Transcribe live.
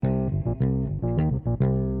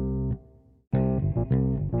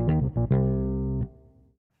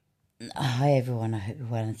Hi everyone, I hope you're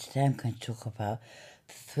well, and today I'm going to talk about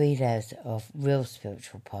the 3 layers of real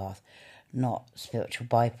spiritual path, not spiritual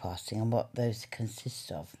bypassing, and what those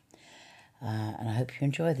consist of. And I hope you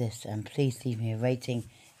enjoy this, and please leave me a rating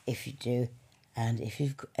if you do, and if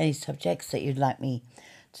you've got any subjects that you'd like me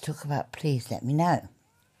to talk about, please let me know.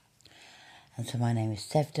 And so my name is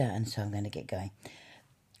Sevda, and so I'm going to get going.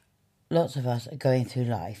 Lots of us are going through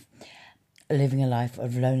life, living a life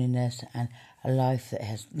of loneliness and a life that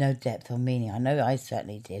has no depth or meaning. I know I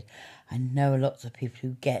certainly did. I know lots of people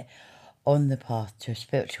who get on the path to a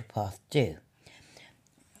spiritual path do.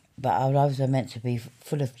 But our lives are meant to be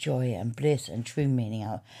full of joy and bliss and true meaning,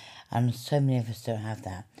 and so many of us don't have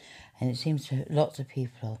that. And it seems to lots of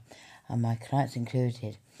people, and my clients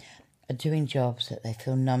included, are doing jobs that they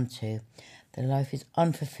feel numb to. Their life is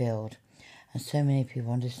unfulfilled, and so many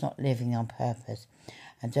people are just not living on purpose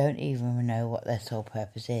and don't even know what their sole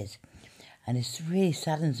purpose is. And it really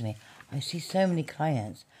saddens me. I see so many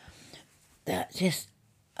clients that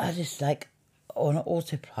are just like on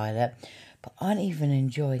autopilot, but aren't even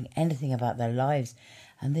enjoying anything about their lives.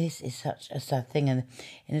 And this is such a sad thing. And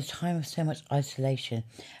in a time of so much isolation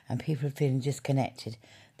and people feeling disconnected,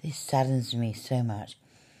 this saddens me so much.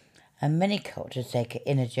 And many cultures take an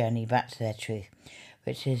inner journey back to their truth,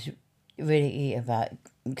 which is really about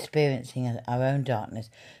experiencing our own darkness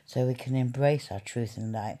so we can embrace our truth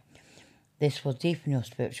and light. This will deepen your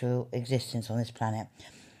spiritual existence on this planet.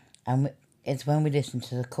 And it's when we listen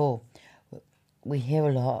to the call. We hear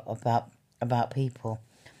a lot about people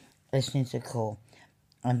listening to the call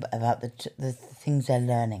and about the things they're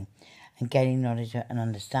learning and gaining knowledge and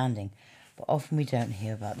understanding. But often we don't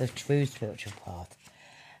hear about the true spiritual path.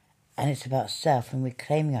 And it's about self and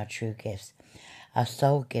reclaiming our true gifts, our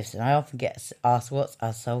soul gifts. And I often get asked, what's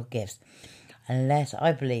our soul gifts? Unless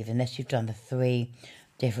you've done the 3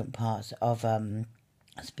 different parts of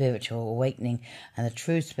spiritual awakening and the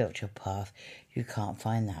true spiritual path, you can't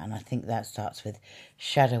find that. And I think that starts with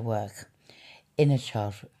shadow work, inner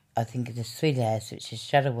child. I think there's 3 layers, which is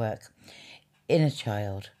shadow work, inner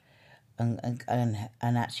child, and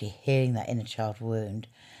actually healing that inner child wound,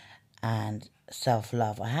 and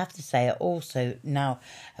self-love. I have to say, I also now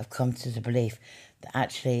have come to the belief that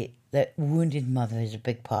actually that wounded mother is a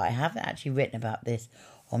big part. I haven't actually written about this,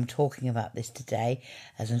 or I'm talking about this today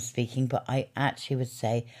as I'm speaking, but I actually would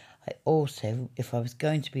say, I also, if I was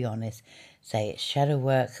going to be honest, say it's shadow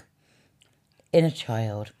work, inner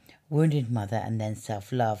child, wounded mother, and then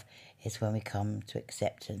self-love is when we come to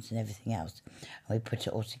acceptance and everything else. And we put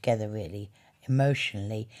it all together really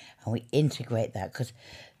emotionally, and we integrate that, because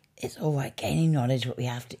it's all right gaining knowledge, but we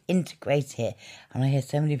have to integrate it. And I hear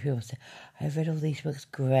so many people say, I've read all these books,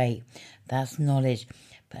 great, that's knowledge.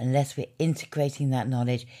 But unless we're integrating that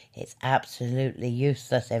knowledge, it's absolutely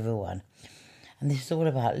useless, everyone. And this is all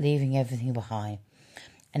about leaving everything behind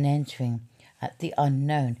and entering at the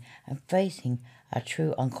unknown and facing our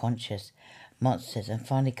true unconscious monsters, and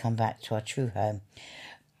finally come back to our true home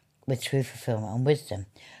with true fulfillment and wisdom.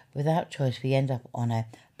 Without choice, we end up on a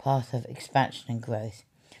path of expansion and growth.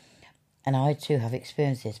 And I too have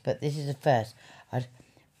experienced this, but this is the first.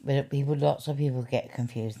 Lots of people get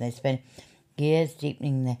confused, and they spend years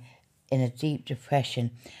deepening in a deep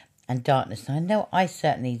depression and darkness. And I know I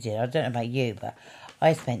certainly did. I don't know about you, but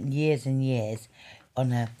I spent years and years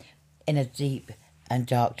in a deep and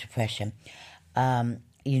dark depression.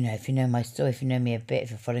 If you know my story, if you know me a bit,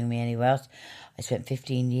 if you're following me anywhere else, I spent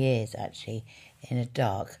 15 years actually in a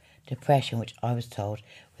dark depression, which I was told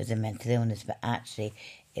was a mental illness, but actually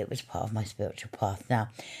it was part of my spiritual path. Now,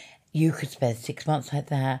 you could spend 6 months like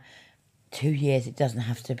that, 2 years. It doesn't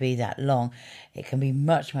have to be that long. It can be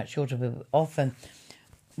much, much shorter. But often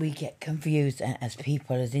we get confused as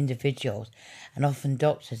people, as individuals, and often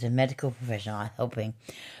doctors and medical professionals are helping,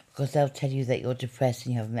 because they'll tell you that you're depressed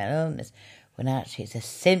and you have mental illness, when actually it's a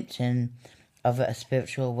symptom of a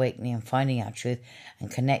spiritual awakening and finding our truth and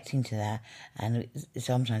connecting to that. And it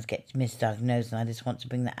sometimes gets misdiagnosed, and I just want to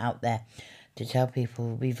bring that out there to tell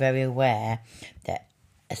people, be very aware that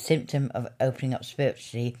a symptom of opening up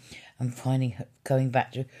spiritually and going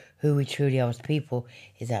back to who we truly are as people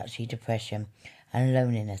is actually depression and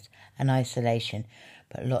loneliness and isolation.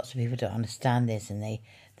 But lots of people don't understand this, and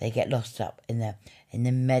they get lost up in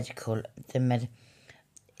the medical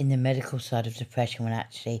side of depression, when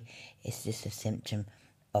actually it's just a symptom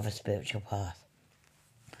of a spiritual path.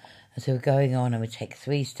 And so we're going on, and we take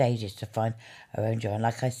 3 stages to find our own joy. And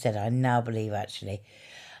like I said, I now believe actually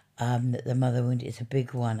that the mother wound is a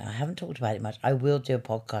big one. I haven't talked about it much. I will do a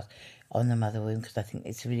podcast on the mother wound, because I think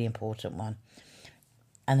it's a really important one.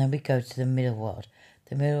 And then we go to the middle world.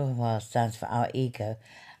 The middle world stands for our ego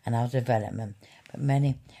and our development. But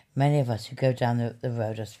many of us who go down the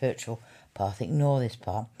road of spiritual path ignore this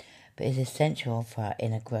part, but it's essential for our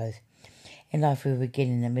inner growth. In life, we begin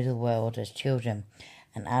in the middle world as children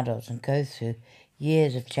and adults and go through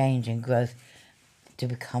years of change and growth to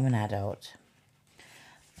become an adult.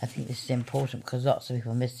 I think this is important because lots of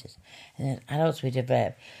people miss this. And as adults, we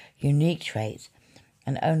develop unique traits,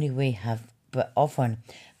 and only we have, but often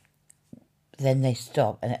then they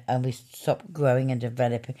stop, and we stop growing and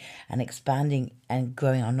developing and expanding and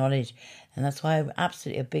growing our knowledge. And that's why I'm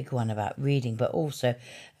absolutely a big one about reading, but also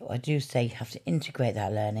I do say you have to integrate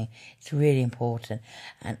that learning. It's really important.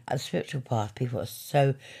 And a spiritual path, people are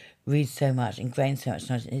read so much, ingrain so much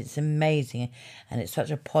knowledge. It's amazing, and it's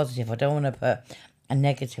such a positive. I don't want to put a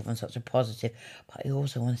negative on such a positive, but I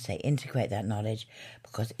also want to say integrate that knowledge,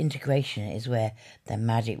 because integration is where the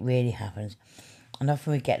magic really happens. And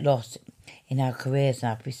often we get lost in our careers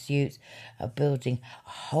and our pursuits of building a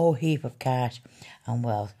whole heap of cash and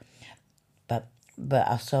wealth, but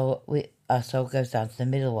our soul goes down to the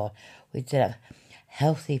middle world. We develop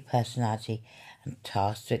healthy personality and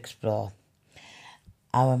tasks to explore.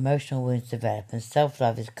 Our emotional wounds develop, and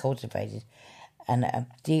self-love is cultivated, and a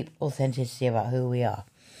deep authenticity about who we are.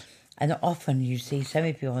 And often you see so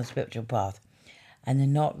many people on the spiritual path, and they're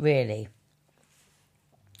not really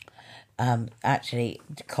actually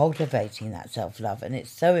cultivating that self-love. And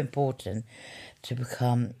it's so important to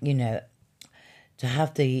become, to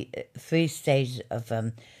have the 3 stages of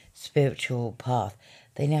spiritual path.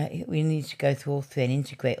 We need to go through all 3 and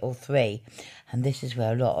integrate all 3. And this is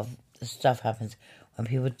where a lot of the stuff happens when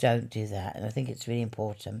people don't do that. And I think it's really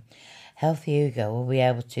important. Healthy ego will be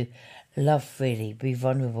able to love freely, be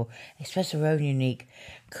vulnerable, express our own unique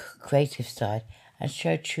creative side, and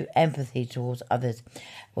show true empathy towards others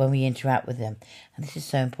when we interact with them. And this is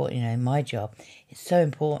so important. In my job, it's so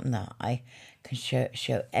important that I can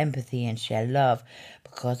show empathy and share love,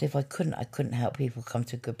 because if I couldn't help people come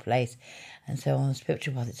to a good place. And so on the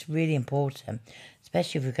spiritual path, it's really important,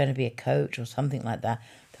 especially if we're going to be a coach or something like that,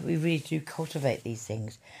 that we really do cultivate these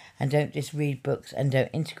things and don't just read books and don't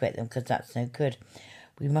integrate them, because that's no good.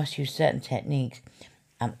 We must use certain techniques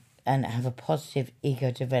and have a positive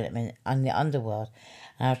ego development in the underworld.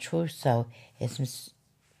 And our true soul is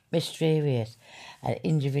mysterious and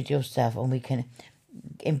individual self, and we can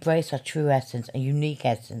embrace our true essence, a unique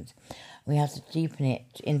essence. We have to deepen it,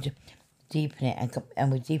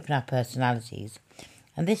 and we deepen our personalities.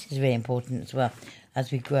 And this is really important as well.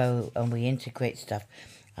 As we grow and we integrate stuff,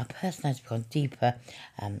 our personalities become deeper,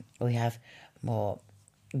 we have more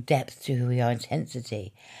depth to who we are,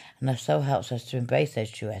 intensity, and our soul helps us to embrace those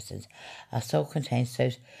true essence. Our soul contains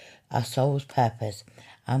our soul's purpose,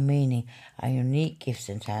 our meaning, our unique gifts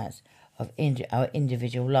and talents of our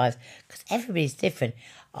individual lives, because everybody's different.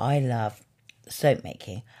 I love soap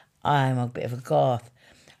making. I'm a bit of a goth.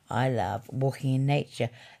 I love walking in nature.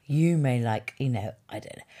 You may like,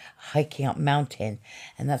 hiking up mountains,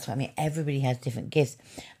 and that's what I mean. Everybody has different gifts,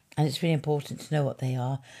 and it's really important to know what they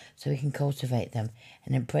are so we can cultivate them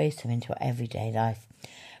and embrace them into our everyday life.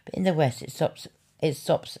 But in the West, it stops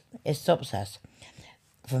us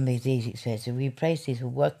from these experiences. We replace these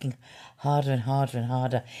with working harder and harder and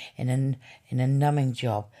harder in a numbing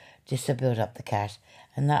job just to build up the cash,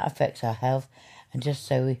 and that affects our health. And just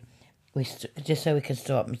so we can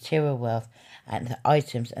store up material wealth and the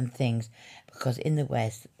items and things, because in the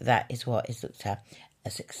West that is what is looked at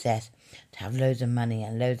as success, to have loads of money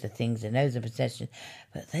and loads of things and loads of possessions,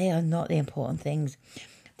 but they are not the important things.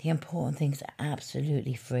 The important things are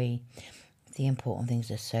absolutely free. The important things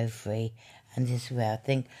are so free, and this is where I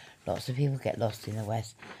think lots of people get lost in the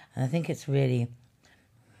West. And I think it's really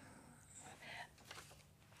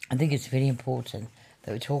important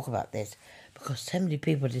that we talk about this, because so many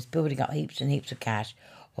people are just building up heaps and heaps of cash,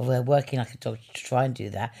 or they're working like a dog to try and do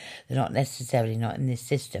that. They're not necessarily not in this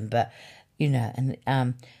system, but and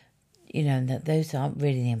those aren't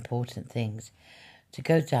really the important things. To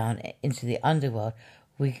go down into the underworld,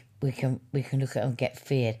 we can look at and get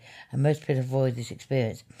feared, and most people avoid this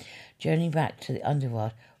experience. Journeying back to the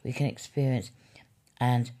underworld, we can experience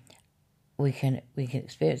our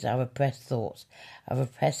repressed thoughts, our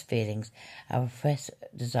repressed feelings, our repressed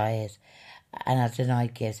desires, and our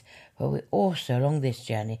denied gifts. But we also, along this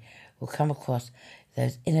journey, will come across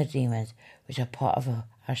those inner demons which are part of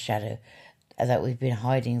our shadow, that we've been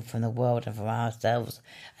hiding from the world and from ourselves,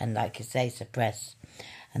 and like you say, suppressed.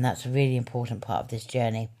 And that's a really important part of this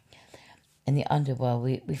journey. In the underworld,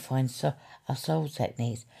 we find our soul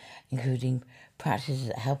techniques, including practices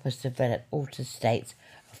that help us develop altered states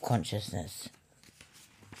of consciousness.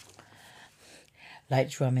 like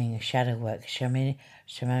drumming, shadow work,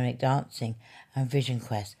 shamanic dancing, and vision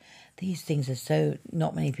quests. These things are so,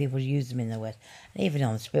 not many people use them in the West. And even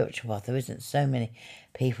on the spiritual path, there isn't so many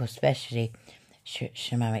people, especially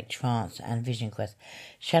shamanic trance and vision quests.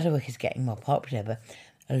 Shadow work is getting more popular, but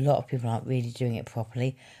a lot of people aren't really doing it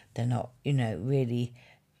properly. They're not, really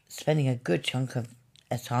spending a good chunk of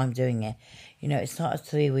time doing it. It's not a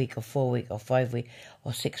 3-week or 4-week or 5-week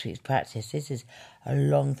or 6 weeks practice. This is a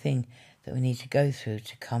long thing that we need to go through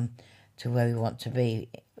to come to where we want to be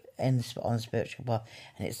on the spiritual path.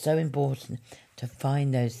 And it's so important to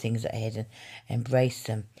find those things that are hidden, embrace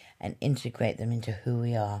them, and integrate them into who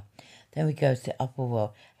we are. Then we go to the upper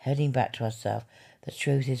world, heading back to ourselves. The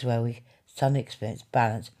truth is where we suddenly experience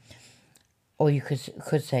balance, or you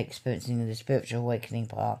could say experiencing the spiritual awakening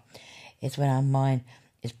part. It's when our mind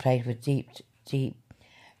is plagued with deep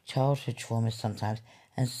childhood traumas sometimes,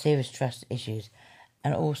 and serious trust issues,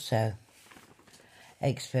 and also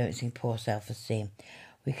experiencing poor self-esteem.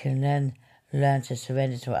 We can learn to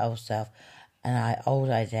surrender to our old self and our old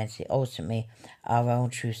identity, ultimately our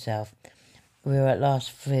own true self. We are at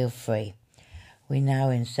last feel free. We're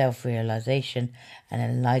now in self-realization and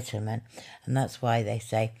enlightenment, and that's why they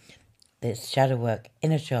say there's shadow work,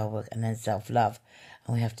 inner child work, and then self-love,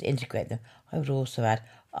 and we have to integrate them. I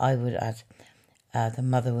would add the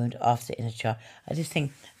mother wound after inner child. I just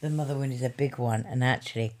think the mother wound is a big one, and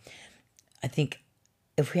actually, I think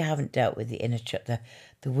if we haven't dealt with the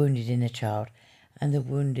wounded inner child and the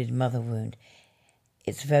wounded mother wound,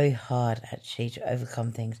 it's very hard actually to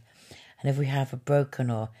overcome things. And if we have a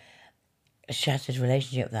broken or a shattered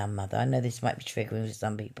relationship with our mother, I know this might be triggering for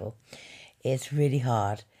some people, it's really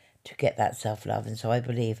hard to get that self-love. And so I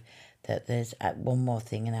believe that there's one more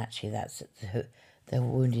thing, and actually that's the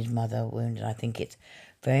wounded mother wound. And I think it's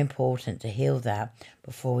very important to heal that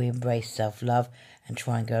before we embrace self-love and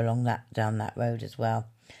try and go down that road as well.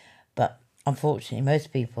 But unfortunately,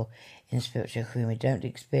 most people in the spiritual community don't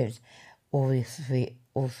experience all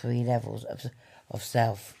three levels of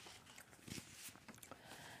self.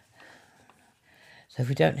 So if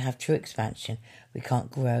we don't have true expansion, we can't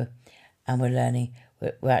grow, and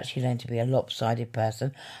we're actually learning to be a lopsided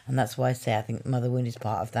person. And that's why I say I think mother wound is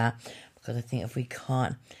part of that, because I think if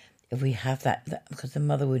we have that, because the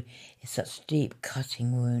mother wound is such a deep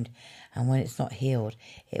cutting wound, and when it's not healed,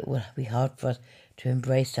 it will be hard for us to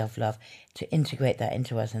embrace self-love, to integrate that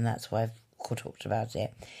into us, and that's why I've talked about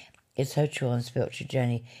it. It's so true on the spiritual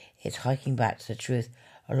journey. It's hiking back to the truth.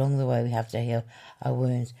 Along the way, we have to heal our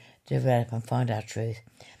wounds, develop and find our truth.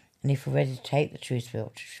 And if we're ready to take the true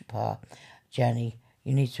spiritual path journey,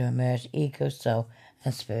 you need to merge ego, soul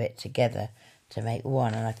and spirit together to make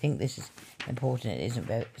one. And I think this is important. It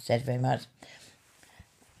isn't said very much.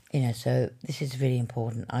 So this is really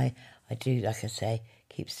important. I do, like I say,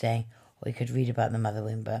 keep saying, or you could read about the mother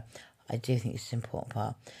wound, but I do think it's an important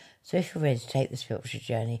part. So if you're ready to take the spiritual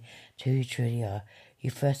journey to who you truly are,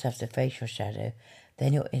 you first have to face your shadow,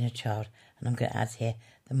 then your inner child, and I'm going to add here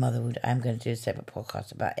the mother wound. I'm going to do a separate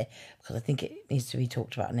podcast about it because I think it needs to be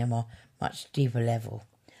talked about on a much deeper level.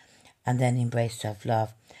 And then embrace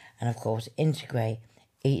self-love, and of course integrate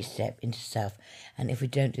each step into self. And if we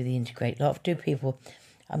don't do the integrate, I'm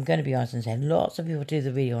going to be honest and say lots of people do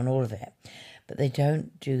the video on all of it, but they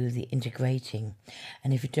don't do the integrating.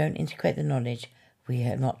 And if you don't integrate the knowledge, we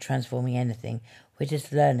are not transforming anything. We're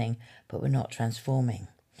just learning, but we're not transforming.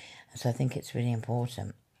 And so I think it's really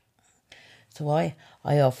important. So I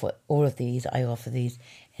offer all of these. I offer these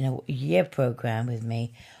in a year program with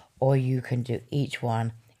me, or you can do each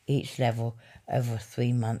level over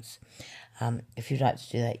 3 months. If you'd like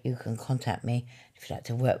to do that, you can contact me. If you'd like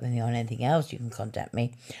to work with me on anything else, you can contact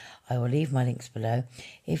me. I will leave my links below.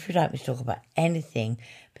 If you'd like me to talk about anything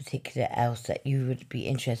particular else that you would be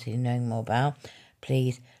interested in knowing more about,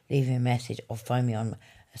 please leave me a message or find me on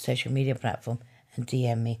a social media platform and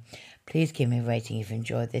DM me. Please give me a rating if you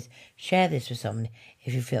enjoyed this. Share this with someone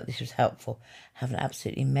if you felt this was helpful. Have an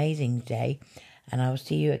absolutely amazing day, and I will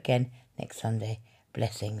see you again next Sunday.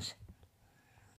 Blessings.